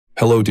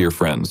Hello, dear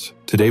friends.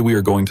 Today we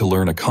are going to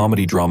learn a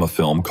comedy drama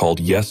film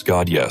called Yes,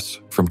 God, Yes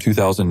from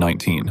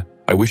 2019.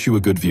 I wish you a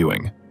good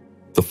viewing.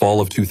 The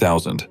fall of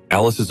 2000.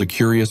 Alice is a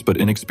curious but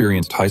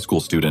inexperienced high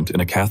school student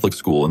in a Catholic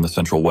school in the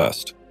Central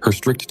West. Her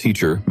strict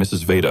teacher,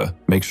 Mrs. Veda,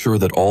 makes sure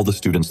that all the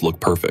students look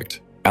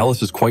perfect.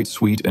 Alice is quite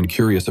sweet and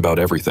curious about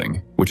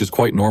everything, which is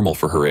quite normal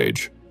for her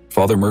age.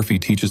 Father Murphy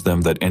teaches them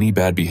that any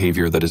bad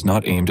behavior that is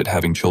not aimed at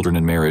having children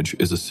in marriage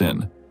is a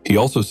sin. He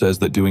also says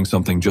that doing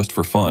something just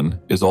for fun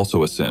is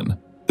also a sin.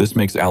 This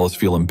makes Alice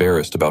feel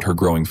embarrassed about her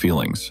growing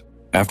feelings.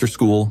 After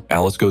school,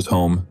 Alice goes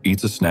home,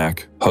 eats a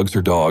snack, hugs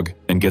her dog,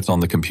 and gets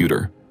on the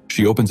computer.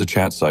 She opens a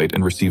chat site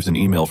and receives an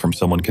email from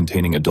someone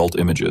containing adult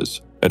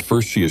images. At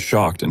first, she is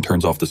shocked and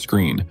turns off the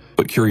screen,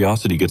 but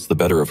curiosity gets the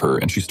better of her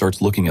and she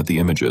starts looking at the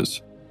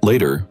images.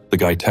 Later, the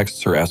guy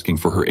texts her asking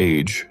for her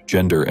age,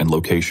 gender, and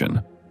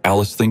location.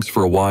 Alice thinks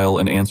for a while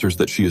and answers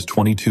that she is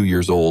 22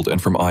 years old and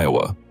from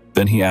Iowa.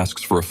 Then he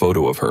asks for a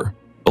photo of her.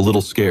 A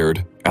little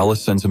scared,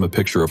 Alice sends him a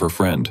picture of her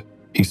friend.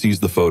 He sees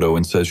the photo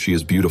and says she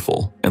is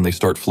beautiful, and they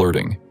start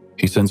flirting.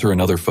 He sends her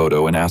another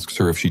photo and asks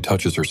her if she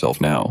touches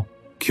herself now.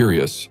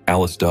 Curious,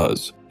 Alice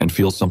does, and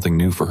feels something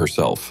new for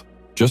herself.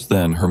 Just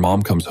then, her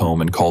mom comes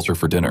home and calls her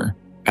for dinner.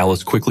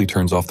 Alice quickly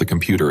turns off the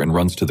computer and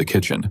runs to the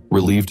kitchen,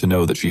 relieved to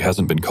know that she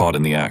hasn't been caught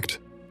in the act.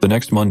 The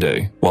next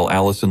Monday, while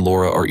Alice and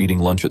Laura are eating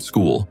lunch at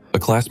school, a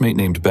classmate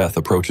named Beth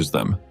approaches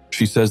them.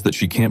 She says that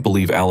she can't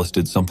believe Alice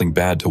did something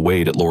bad to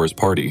Wade at Laura's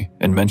party,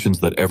 and mentions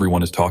that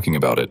everyone is talking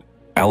about it.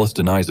 Alice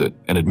denies it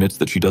and admits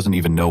that she doesn't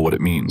even know what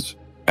it means.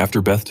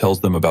 After Beth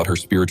tells them about her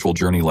spiritual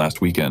journey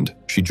last weekend,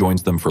 she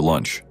joins them for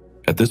lunch.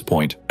 At this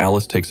point,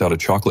 Alice takes out a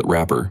chocolate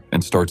wrapper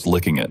and starts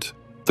licking it.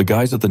 The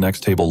guys at the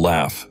next table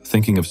laugh,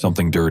 thinking of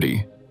something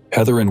dirty.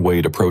 Heather and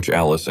Wade approach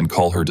Alice and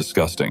call her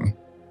disgusting.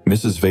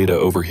 Mrs. Veda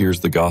overhears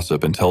the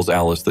gossip and tells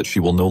Alice that she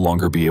will no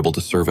longer be able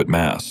to serve at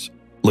Mass.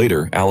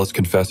 Later, Alice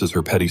confesses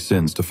her petty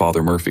sins to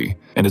Father Murphy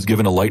and is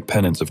given a light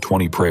penance of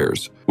 20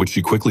 prayers, which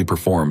she quickly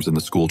performs in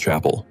the school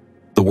chapel.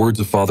 The words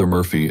of Father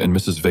Murphy and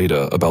Mrs.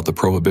 Veda about the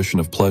prohibition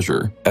of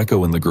pleasure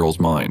echo in the girl's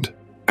mind.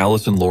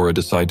 Alice and Laura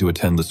decide to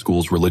attend the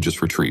school's religious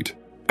retreat.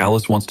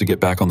 Alice wants to get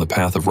back on the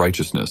path of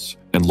righteousness,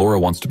 and Laura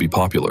wants to be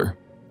popular.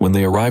 When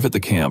they arrive at the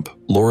camp,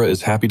 Laura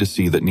is happy to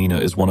see that Nina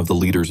is one of the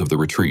leaders of the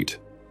retreat.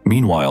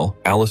 Meanwhile,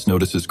 Alice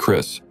notices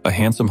Chris, a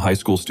handsome high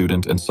school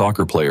student and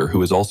soccer player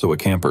who is also a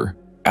camper.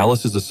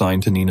 Alice is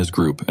assigned to Nina's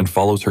group and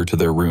follows her to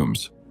their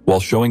rooms. While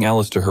showing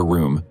Alice to her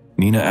room,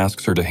 Nina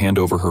asks her to hand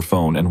over her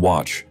phone and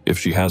watch, if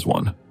she has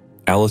one.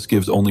 Alice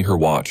gives only her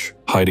watch,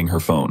 hiding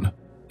her phone.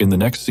 In the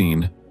next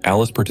scene,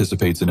 Alice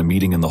participates in a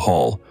meeting in the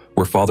hall,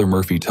 where Father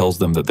Murphy tells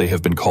them that they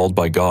have been called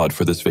by God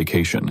for this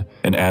vacation,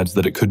 and adds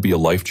that it could be a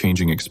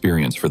life-changing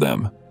experience for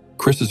them.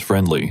 Chris is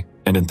friendly,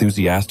 and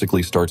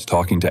enthusiastically starts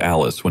talking to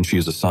Alice when she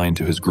is assigned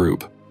to his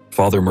group.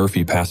 Father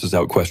Murphy passes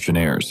out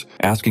questionnaires,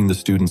 asking the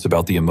students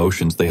about the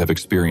emotions they have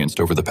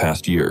experienced over the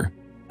past year.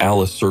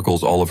 Alice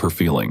circles all of her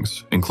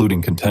feelings,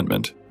 including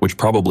contentment, which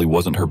probably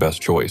wasn't her best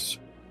choice.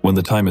 When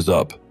the time is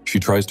up, she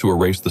tries to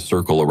erase the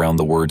circle around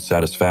the word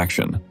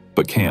satisfaction,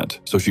 but can't,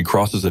 so she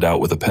crosses it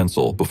out with a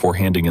pencil before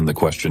handing in the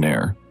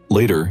questionnaire.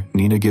 Later,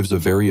 Nina gives a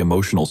very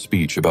emotional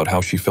speech about how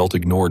she felt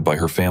ignored by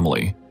her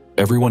family.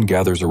 Everyone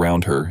gathers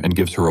around her and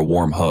gives her a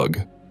warm hug.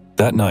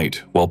 That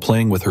night, while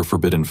playing with her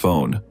forbidden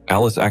phone,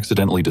 Alice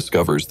accidentally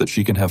discovers that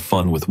she can have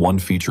fun with one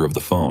feature of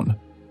the phone.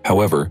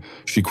 However,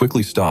 she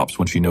quickly stops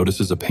when she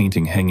notices a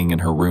painting hanging in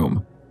her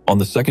room. On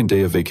the second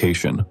day of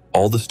vacation,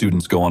 all the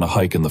students go on a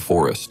hike in the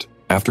forest.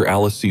 After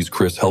Alice sees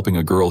Chris helping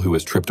a girl who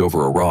has tripped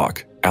over a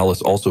rock,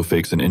 Alice also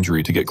fakes an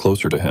injury to get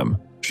closer to him.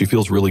 She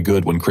feels really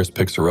good when Chris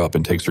picks her up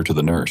and takes her to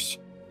the nurse.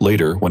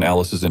 Later, when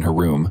Alice is in her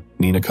room,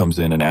 Nina comes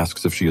in and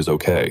asks if she is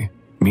okay.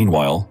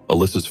 Meanwhile,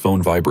 Alyssa's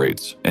phone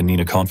vibrates, and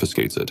Nina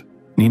confiscates it.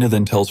 Nina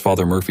then tells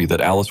Father Murphy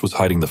that Alice was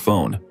hiding the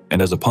phone,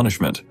 and as a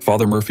punishment,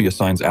 Father Murphy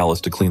assigns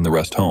Alice to clean the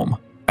rest home.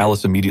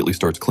 Alice immediately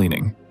starts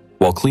cleaning.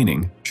 While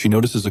cleaning, she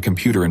notices a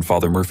computer in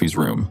Father Murphy's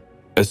room.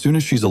 As soon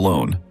as she's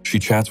alone, she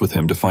chats with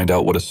him to find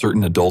out what a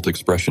certain adult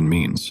expression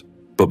means.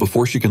 But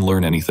before she can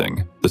learn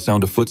anything, the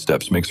sound of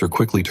footsteps makes her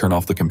quickly turn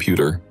off the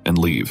computer and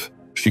leave.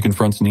 She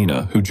confronts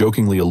Nina, who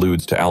jokingly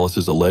alludes to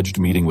Alice's alleged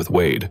meeting with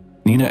Wade.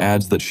 Nina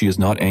adds that she is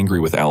not angry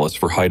with Alice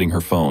for hiding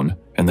her phone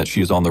and that she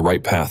is on the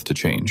right path to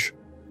change.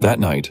 That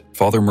night,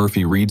 Father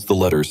Murphy reads the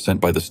letters sent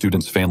by the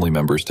students' family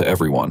members to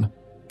everyone.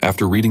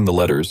 After reading the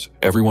letters,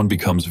 everyone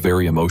becomes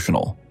very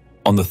emotional.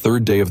 On the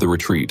third day of the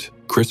retreat,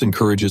 Chris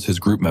encourages his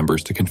group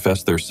members to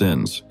confess their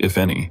sins, if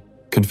any.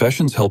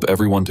 Confessions help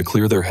everyone to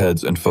clear their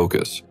heads and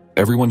focus.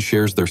 Everyone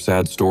shares their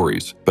sad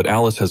stories, but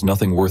Alice has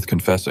nothing worth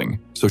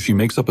confessing, so she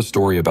makes up a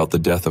story about the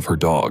death of her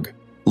dog.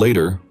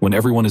 Later, when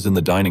everyone is in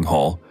the dining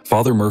hall,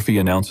 Father Murphy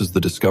announces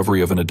the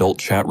discovery of an adult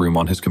chat room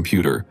on his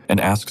computer and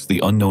asks the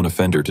unknown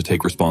offender to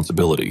take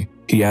responsibility.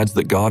 He adds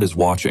that God is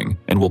watching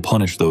and will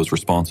punish those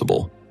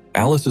responsible.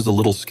 Alice is a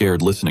little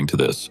scared listening to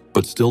this,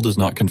 but still does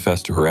not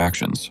confess to her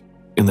actions.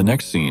 In the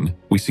next scene,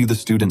 we see the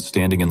students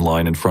standing in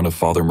line in front of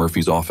Father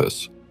Murphy's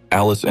office.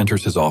 Alice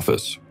enters his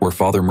office, where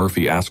Father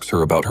Murphy asks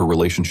her about her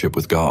relationship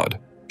with God.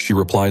 She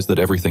replies that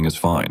everything is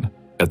fine.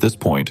 At this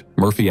point,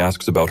 Murphy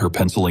asks about her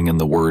penciling in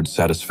the word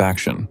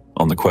satisfaction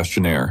on the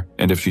questionnaire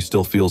and if she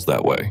still feels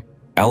that way.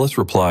 Alice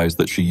replies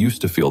that she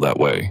used to feel that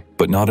way,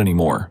 but not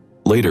anymore.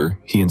 Later,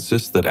 he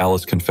insists that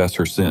Alice confess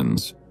her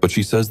sins, but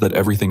she says that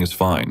everything is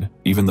fine,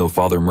 even though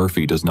Father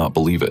Murphy does not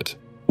believe it.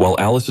 While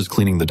Alice is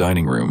cleaning the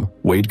dining room,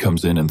 Wade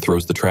comes in and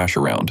throws the trash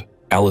around.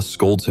 Alice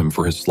scolds him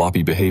for his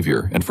sloppy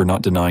behavior and for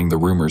not denying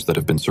the rumors that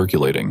have been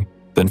circulating.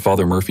 Then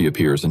Father Murphy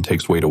appears and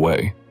takes Wade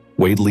away.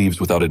 Wade leaves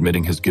without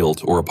admitting his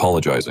guilt or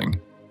apologizing.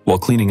 While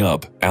cleaning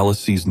up, Alice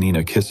sees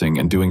Nina kissing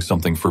and doing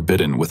something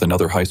forbidden with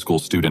another high school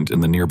student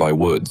in the nearby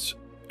woods.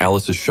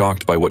 Alice is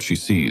shocked by what she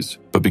sees,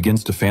 but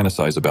begins to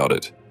fantasize about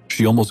it.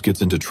 She almost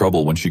gets into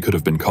trouble when she could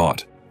have been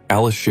caught.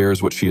 Alice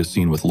shares what she has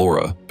seen with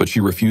Laura, but she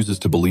refuses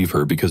to believe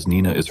her because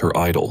Nina is her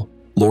idol.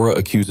 Laura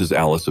accuses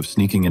Alice of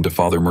sneaking into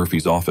Father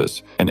Murphy's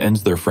office and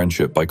ends their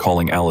friendship by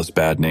calling Alice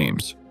bad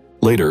names.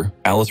 Later,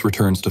 Alice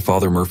returns to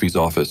Father Murphy's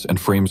office and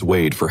frames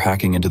Wade for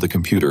hacking into the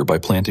computer by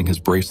planting his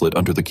bracelet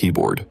under the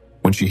keyboard.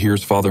 When she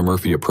hears Father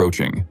Murphy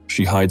approaching,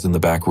 she hides in the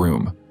back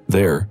room.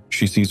 There,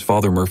 she sees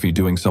Father Murphy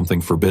doing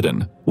something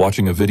forbidden,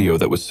 watching a video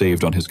that was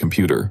saved on his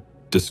computer.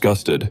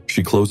 Disgusted,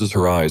 she closes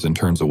her eyes and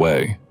turns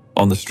away.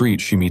 On the street,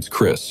 she meets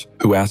Chris,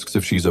 who asks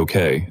if she's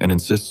okay and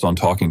insists on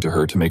talking to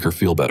her to make her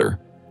feel better.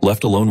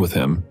 Left alone with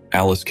him,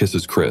 Alice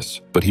kisses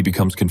Chris, but he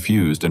becomes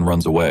confused and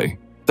runs away.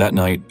 That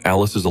night,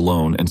 Alice is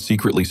alone and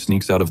secretly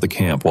sneaks out of the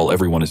camp while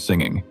everyone is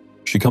singing.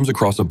 She comes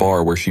across a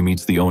bar where she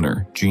meets the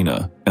owner,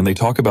 Gina, and they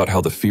talk about how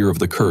the fear of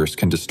the curse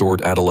can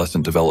distort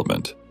adolescent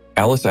development.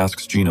 Alice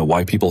asks Gina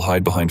why people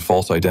hide behind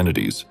false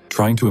identities,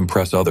 trying to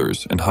impress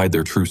others and hide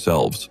their true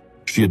selves.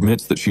 She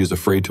admits that she is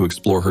afraid to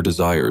explore her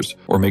desires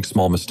or make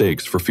small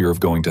mistakes for fear of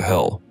going to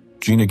hell.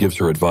 Gina gives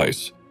her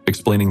advice,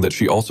 explaining that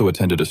she also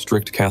attended a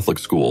strict Catholic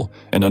school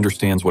and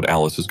understands what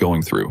Alice is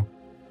going through.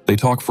 They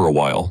talk for a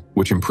while,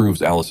 which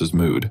improves Alice's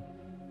mood.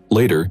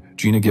 Later,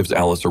 Gina gives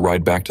Alice a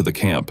ride back to the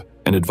camp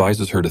and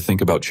advises her to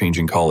think about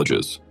changing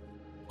colleges.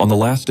 On the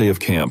last day of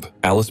camp,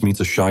 Alice meets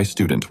a shy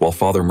student while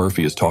Father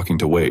Murphy is talking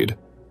to Wade.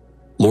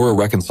 Laura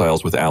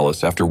reconciles with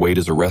Alice after Wade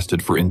is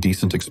arrested for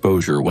indecent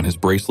exposure when his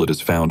bracelet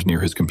is found near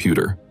his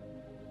computer.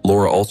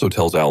 Laura also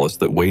tells Alice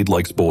that Wade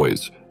likes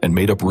boys and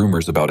made up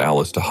rumors about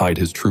Alice to hide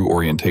his true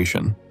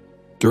orientation.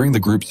 During the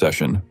group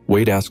session,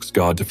 Wade asks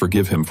God to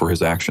forgive him for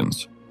his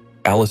actions.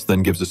 Alice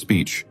then gives a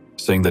speech,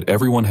 saying that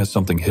everyone has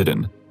something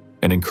hidden,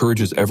 and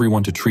encourages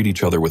everyone to treat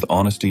each other with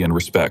honesty and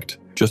respect,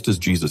 just as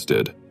Jesus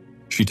did.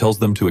 She tells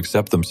them to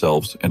accept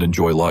themselves and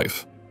enjoy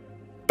life.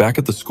 Back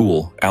at the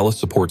school, Alice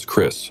supports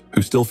Chris,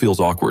 who still feels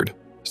awkward,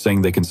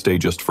 saying they can stay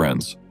just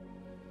friends.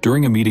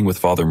 During a meeting with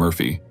Father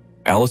Murphy,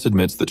 Alice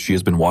admits that she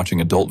has been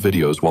watching adult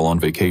videos while on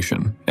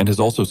vacation and has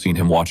also seen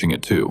him watching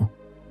it too.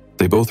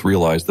 They both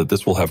realize that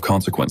this will have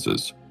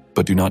consequences,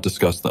 but do not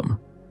discuss them.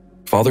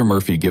 Father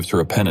Murphy gives her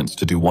a penance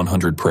to do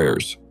 100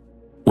 prayers.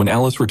 When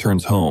Alice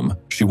returns home,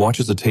 she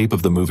watches a tape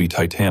of the movie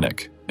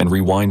Titanic and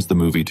rewinds the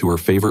movie to her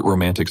favorite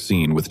romantic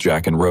scene with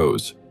Jack and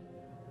Rose.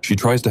 She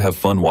tries to have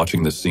fun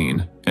watching this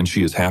scene, and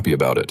she is happy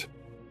about it.